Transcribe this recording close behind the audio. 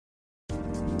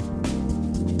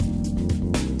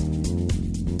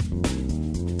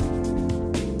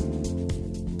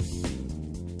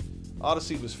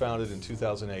Audeze was founded in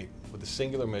 2008 with the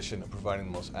singular mission of providing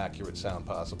the most accurate sound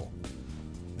possible.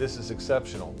 This is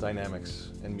exceptional dynamics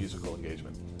and musical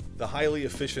engagement. The highly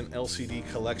efficient LCD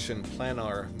collection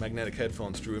planar magnetic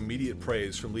headphones drew immediate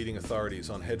praise from leading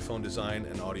authorities on headphone design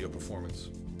and audio performance.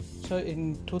 So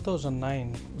in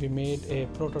 2009, we made a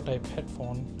prototype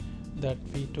headphone that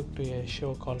we took to a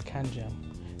show called CanJam.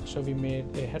 So we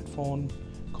made a headphone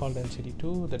called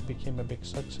LCD2 that became a big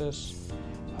success.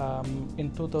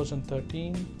 In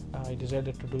 2013, I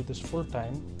decided to do this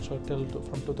full-time. So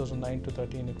from 2009 to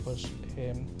 13, it was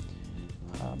a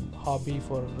hobby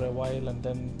for a while and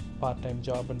then part-time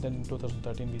job, and then in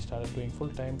 2013 we started doing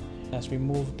full-time. As we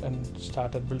moved and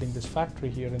started building this factory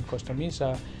here in Costa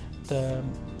Mesa,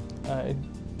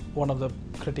 one of the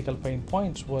critical pain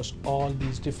points was all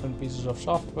these different pieces of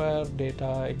software,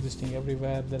 data existing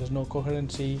everywhere. There is no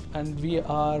coherency, and we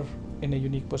are in a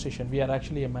unique position. We are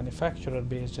actually a manufacturer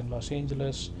based in Los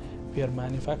Angeles. We are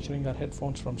manufacturing our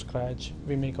headphones from scratch.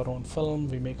 We make our own film,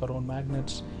 we make our own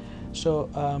magnets. So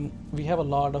we have a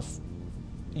lot of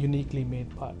uniquely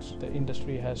made parts. The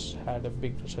industry has had a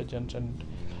big resurgence, and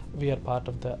we are part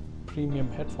of the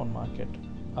premium headphone market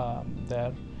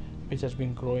there, which has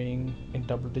been growing in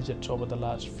double digits over the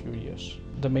last few years.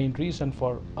 The main reason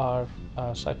for our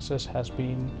success has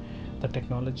been the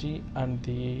technology and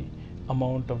the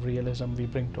amount of realism we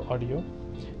bring to audio.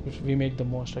 We make the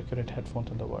most accurate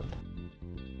headphones in the world.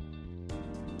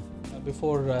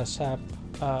 Before SAP,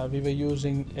 we were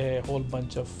using a whole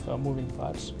bunch of moving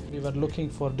parts. We were looking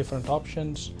for different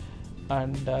options,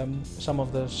 and some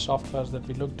of the softwares that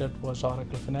we looked at was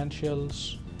Oracle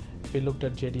Financials. We looked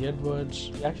at JD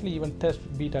Edwards. We actually even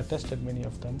beta tested many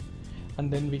of them,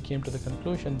 and then we came to the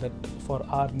conclusion that for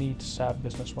our needs, SAP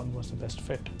Business One was the best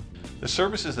fit. The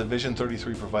services that Vision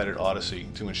 33 provided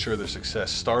Audeze to ensure their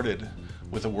success started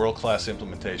with a world-class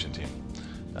implementation team.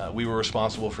 We were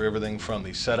responsible for everything from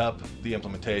the setup, the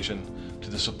implementation, to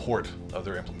the support of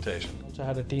their implementation. We also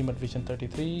had a team at Vision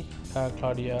 33,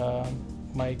 Claudia,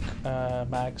 Mike,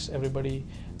 Max, everybody.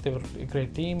 They were a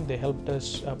great team. They helped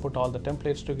us put all the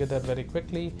templates together very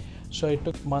quickly. So it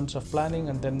took months of planning,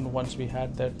 and then once we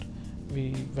had that,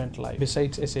 we went live.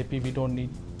 Besides SAP, we don't need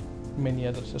many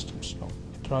other systems. No.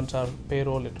 It runs our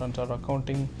payroll, it runs our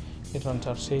accounting, it runs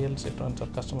our sales, it runs our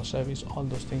customer service. All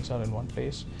those things are in one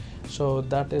place. So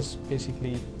that is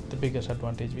basically the biggest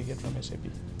advantage we get from SAP.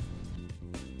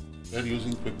 We were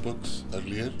using QuickBooks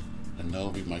earlier, and now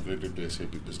we migrated to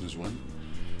SAP Business One.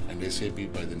 And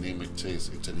SAP, by the name it says,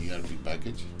 it's an ERP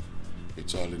package.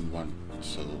 It's all in one.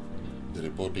 So the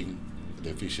reporting, the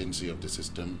efficiency of the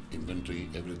system, inventory,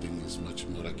 everything is much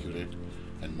more accurate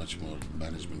and much more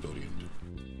management oriented.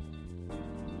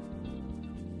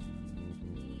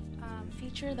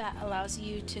 Feature that allows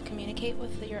you to communicate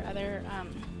with your other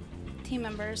team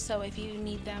members. So if you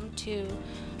need them to,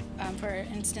 for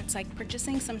instance, like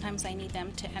purchasing, sometimes I need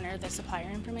them to enter the supplier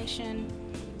information,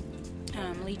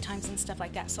 lead times and stuff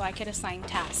like that, so I could assign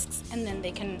tasks and then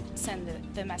they can send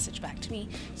the message back to me.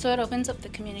 So it opens up the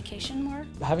communication more.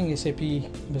 Having SAP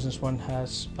Business One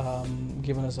has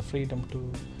given us the freedom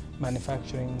to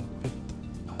manufacturing with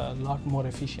a lot more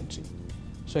efficiency.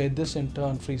 So this in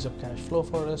turn frees up cash flow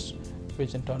for us,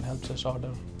 which in turn helps us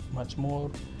order much more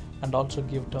and also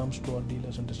give terms to our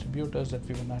dealers and distributors that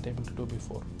we were not able to do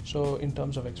before. So in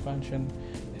terms of expansion,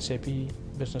 SAP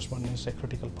Business One is a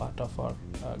critical part of our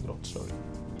growth story.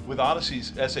 With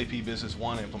Audeze's SAP Business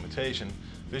One implementation,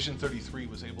 Vision 33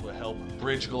 was able to help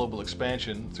bridge global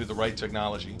expansion through the right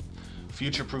technology,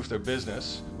 future-proof their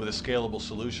business with a scalable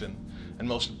solution, and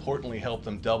most importantly, help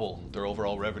them double their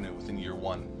overall revenue within year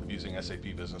one of using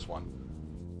SAP Business One.